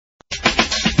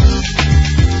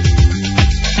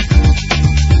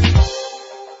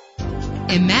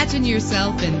Imagine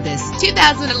yourself in this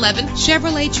 2011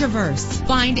 Chevrolet Traverse.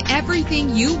 Find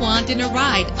everything you want in a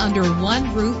ride under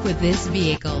one roof with this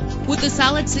vehicle. With a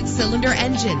solid 6-cylinder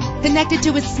engine connected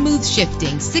to a smooth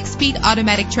shifting 6-speed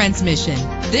automatic transmission,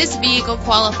 this vehicle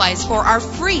qualifies for our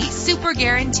free Super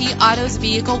Guarantee Autos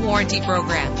Vehicle Warranty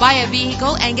Program. Buy a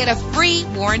vehicle and get a free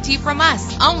warranty from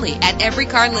us only at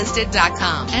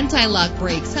everycarlisted.com. Anti-lock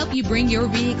brakes help you bring your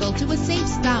vehicle to a safe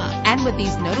stop. And with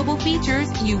these notable features,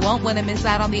 you won't want to miss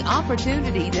out on the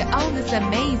opportunity to own this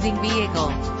amazing vehicle.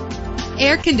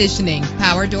 Air conditioning,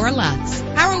 power door locks,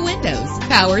 power windows,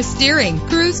 power steering,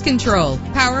 cruise control,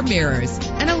 power mirrors,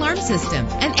 an alarm system,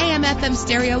 an AM/FM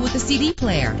stereo with a CD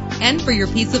player. And for your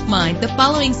peace of mind, the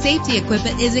following safety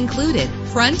equipment is included: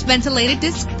 front ventilated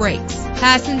disc brakes,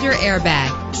 passenger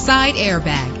airbag, side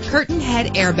airbag, curtain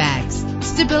head airbags,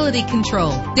 stability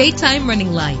control, daytime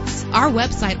running lights. Our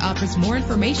website offers more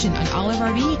information on all of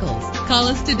our vehicles. Call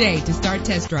us today to start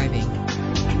test driving.